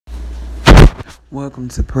Welcome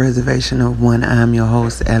to Preservation of One. I'm your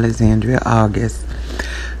host, Alexandria August.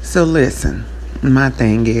 So listen, my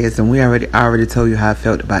thing is, and I already told you how I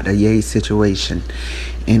felt about the Ye situation,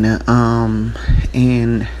 and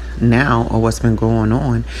now, or what's been going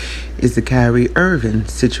on, is the Kyrie Irving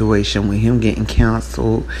situation with him getting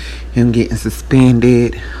canceled, him getting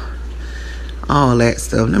suspended, all that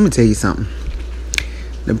stuff. Let me tell you something.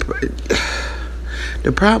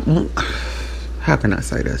 The problem, how can I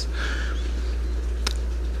say this?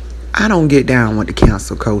 I don't get down with the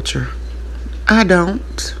cancel culture. I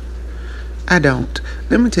don't.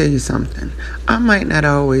 Let me tell you something. I might not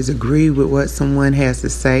always agree with what someone has to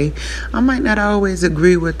say. I might not always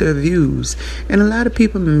agree with their views. And a lot of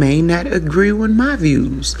people may not agree with my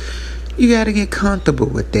views. You got to get comfortable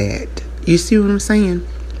with that. You see what I'm saying?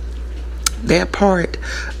 That part,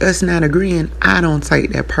 us not agreeing, I don't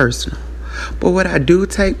take that personal. But what I do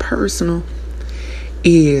take personal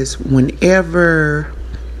is whenever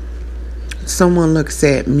someone looks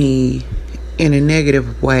at me in a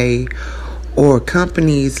negative way, or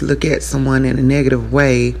companies look at someone in a negative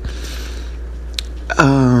way,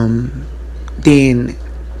 then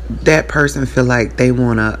that person feel like they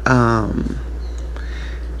want to,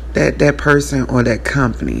 that person or that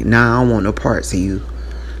company, I don't want no parts of you.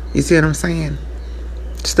 You see what I'm saying?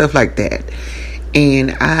 Stuff like that.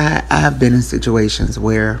 And I've been in situations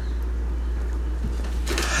where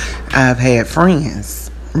I've had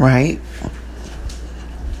friends, right?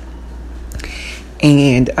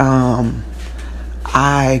 And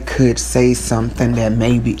I could say something that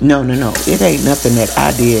maybe no, it ain't nothing that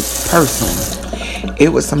I did personally. It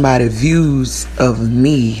was somebody's views of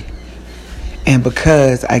me, and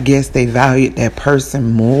because I guess they valued that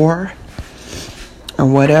person more or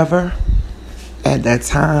whatever at that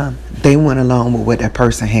time, they went along with what that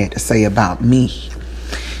person had to say about me.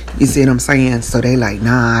 You see what I'm saying? So they like,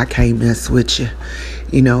 nah, I can't mess with you.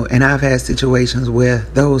 You know, and I've had situations where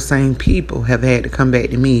those same people have had to come back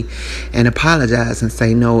to me and apologize and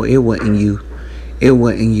say, no, it wasn't you. It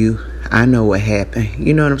wasn't you. I know what happened.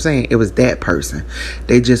 You know what I'm saying? It was that person.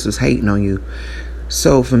 They just was hating on you.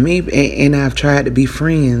 So for me, and I've tried to be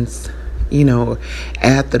friends, you know,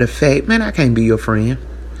 after the fact. Man, I can't be your friend.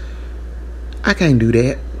 I can't do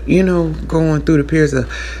that. You know, going through the periods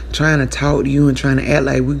of trying to talk to you and trying to act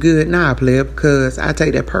like we good. Nah, player, because I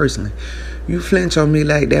take that personally. You flinch on me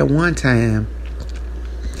like that one time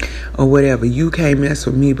or whatever. You can't mess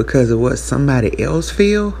with me because of what somebody else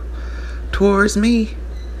feel towards me.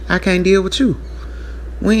 I can't deal with you.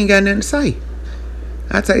 We ain't got nothing to say.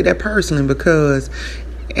 I take that personally because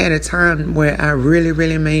at a time where I really,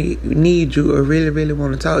 really may need you, or really, really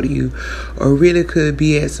want to talk to you, or really could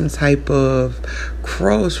be at some type of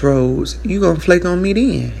crossroads, you gonna flake on me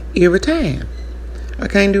then every time. I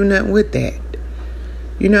can't do nothing with that.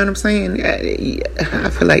 You know what I'm saying? I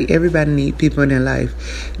feel like everybody needs people in their life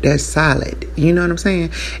that's solid. You know what I'm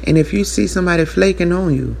saying? And if you see somebody flaking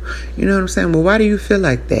on you, you know what I'm saying? Well, why do you feel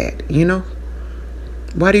like that? You know?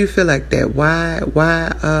 Why do you feel like that? Why,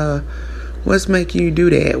 what's making you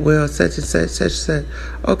do that? Well, such and such.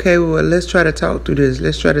 Okay, well, let's try to talk through this.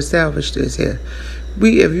 Let's try to salvage this here.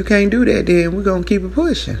 If you can't do that, then we're going to keep it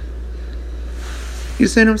pushing. You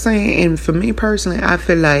see what I'm saying? And for me personally, I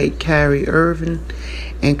feel like Kyrie Irving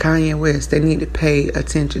and Kanye West, they need to pay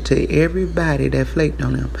attention to everybody that flaked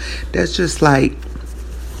on them. That's just like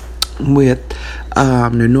with the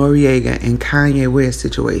Noriega and Kanye West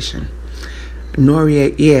situation.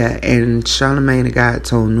 Noriega, and Charlamagne the God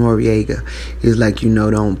told Noriega, he's like,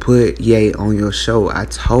 don't put Ye on your show. I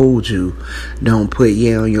told you, don't put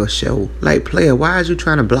Ye on your show. Like, player, why is you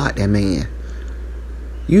trying to block that man?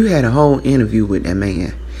 You had a whole interview with that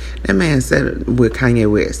man. That man said with Kanye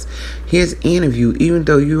West, his interview, even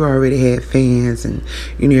though you already had fans and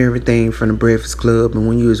you knew everything from the Breakfast Club and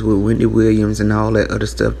when you was with Wendy Williams and all that other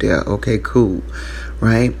stuff there, okay, cool,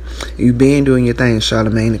 right? You been doing your thing,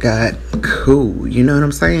 Charlamagne the God, cool. You know what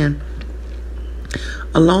I'm saying?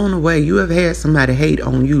 Along the way, you have had somebody hate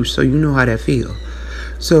on you, so you know how that feel.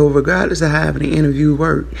 So regardless of how the interview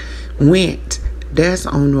went, that's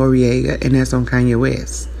on Noriega and that's on Kanye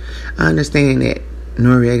West. I understand that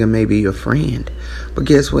Noriega may be your friend, but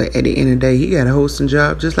guess what? At the end of the day, he got a hosting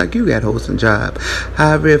job just like you got a hosting job.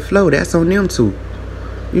 However it flow, that's on them too.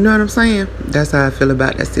 You know what I'm saying? That's how I feel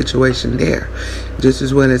about that situation there. Just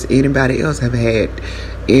as well as anybody else have had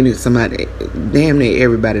somebody, damn near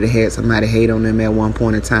everybody that had somebody hate on them at one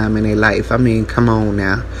point in time in their life. I mean, come on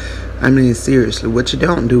now. I mean, seriously, what you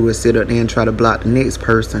don't do is sit up there and try to block the next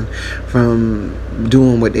person from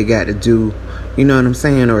doing what they got to do You know what I'm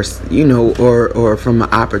saying? Or from an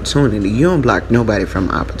opportunity. You don't block nobody from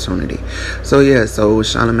an opportunity. So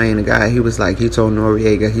Charlamagne, the guy, he told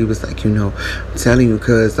Noriega, he was like, I'm telling you,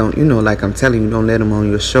 cuz I'm telling you, don't let him on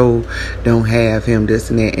your show. Don't have him this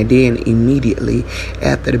and that. And then immediately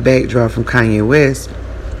after the backdrop from Kanye West,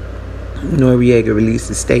 Noriega released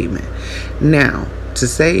a statement. Now, to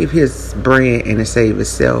save his brand and to save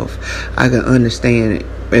himself, I can understand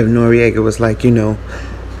if Noriega was like,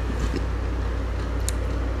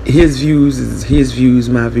 his views is his views,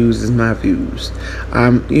 my views is my views. I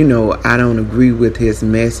don't agree with his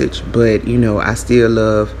message, but I still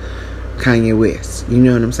love Kanye West. You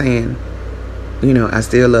know what I'm saying? I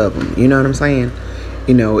still love him. You know what I'm saying?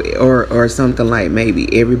 Or something like,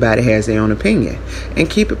 maybe everybody has their own opinion, and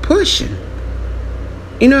keep it pushing.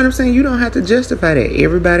 You know what I'm saying? You don't have to justify that.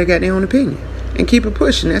 Everybody got their own opinion. And keep it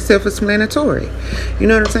pushing. That's self-explanatory. You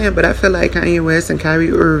know what I'm saying? But I feel like Kanye West and Kyrie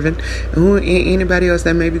Irving and anybody else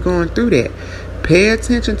that may be going through that, pay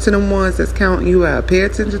attention to the ones that's counting you out. Pay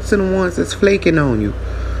attention to the ones that's flaking on you.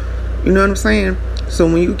 You know what I'm saying? So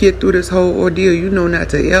when you get through this whole ordeal, you know not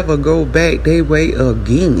to ever go back their way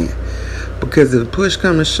again. Because if push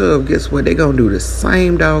come to shove, guess what? They gonna do the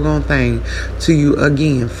same doggone thing to you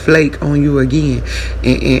again. Flake on you again.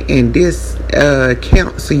 And this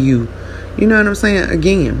counts to you. You know what I'm saying?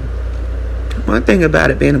 Again, one thing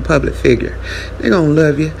about it being a public figure, they gonna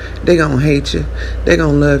love you, they gonna hate you, they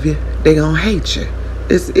gonna love you, they gonna hate you.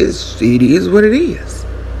 It is what it is.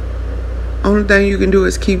 Only thing you can do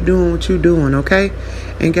is keep doing what you're doing, okay?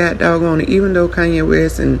 And God doggone it, even though Kanye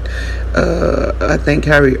West and I think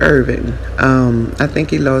Kyrie Irving, I think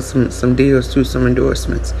he lost some deals too, some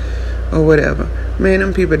endorsements or whatever. Man,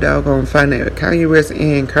 them people doggone financial. Kanye West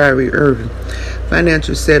and Kyrie Irving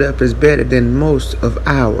financial setup is better than most of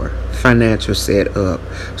our financial setup.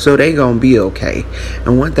 So they gonna be okay.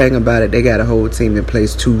 And one thing about it, they got a whole team in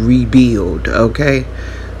place to rebuild, okay?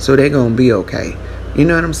 So they gonna be okay. You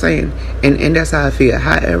know what I'm saying? And that's how I feel.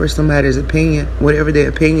 However somebody's opinion, whatever their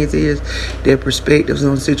opinions is, their perspectives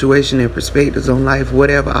on situation, their perspectives on life,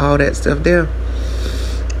 whatever, all that stuff there,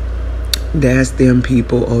 that's them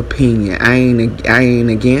people opinion. I ain't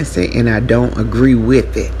against it, and I don't agree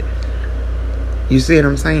with it. You see what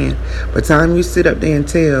I'm saying? By the time you sit up there and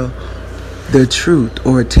tell the truth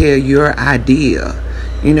or tell your idea,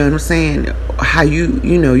 you know what I'm saying, how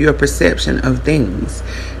your perception of things,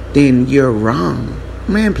 then you're wrong.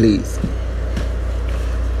 Man, please.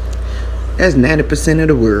 That's 90% of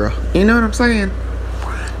the world. You know what I'm saying?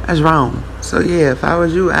 That's wrong. So yeah, if I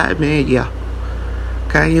was you, I'd admit,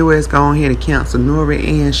 Kanye West go on here to cancel Nori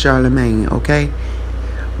and Charlamagne, okay?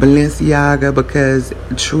 Balenciaga, because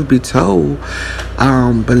truth be told,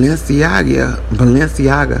 Balenciaga,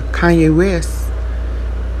 Kanye West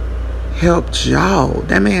helped y'all.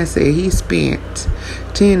 That man said he spent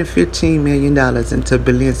 $10 to $15 million into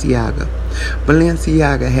Balenciaga.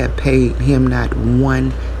 Balenciaga had paid him not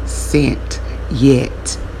 1 cent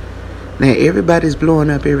yet. Now everybody's blowing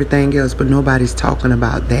up everything else, but nobody's talking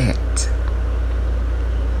about that.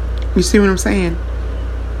 You see what I'm saying?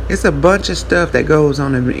 It's a bunch of stuff that goes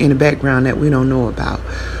on in the background that we don't know about.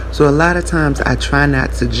 So a lot of times I try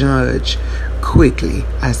not to judge quickly.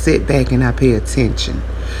 I sit back and I pay attention.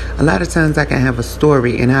 A lot of times I can have a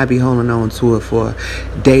story and I'll be holding on to it for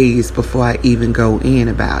days before I even go in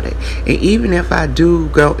about it. And even if I do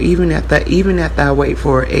go, even after I wait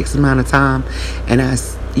for X amount of time and I,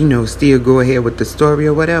 still go ahead with the story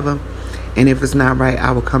or whatever, and if it's not right,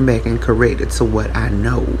 I will come back and correct it to what I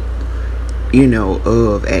know,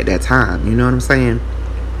 of at that time. You know what I'm saying?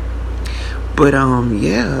 But,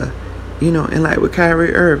 and like with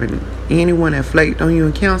Kyrie Irving, anyone that flaked on you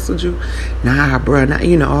and counseled you, nah, bro,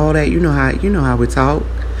 all that, how we talk.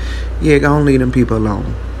 Yeah, go and leave them people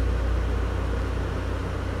alone.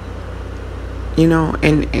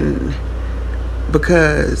 And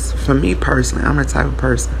because for me personally, I'm the type of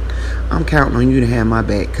person, I'm counting on you to have my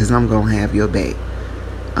back, because I'm going to have your back.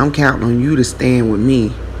 I'm counting on you to stand with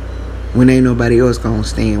me when ain't nobody else going to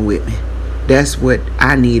stand with me. That's what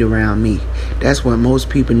I need around me. That's what most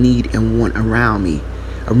people need and want around me,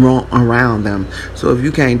 around them. So if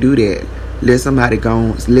you can't do that, let somebody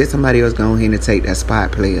else go ahead and take that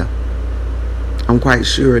spot, player. I'm quite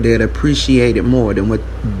sure they'd appreciate it more than what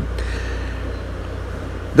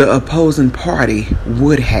the opposing party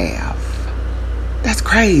would have. That's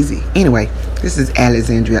crazy. Anyway, this is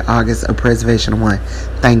Alexandria August of Preservation One.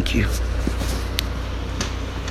 Thank you.